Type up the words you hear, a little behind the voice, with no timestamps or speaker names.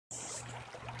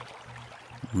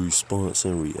Response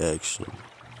and reaction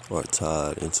are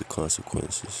tied into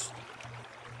consequences.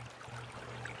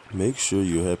 Make sure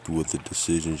you're happy with the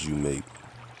decisions you make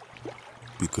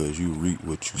because you reap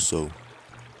what you sow.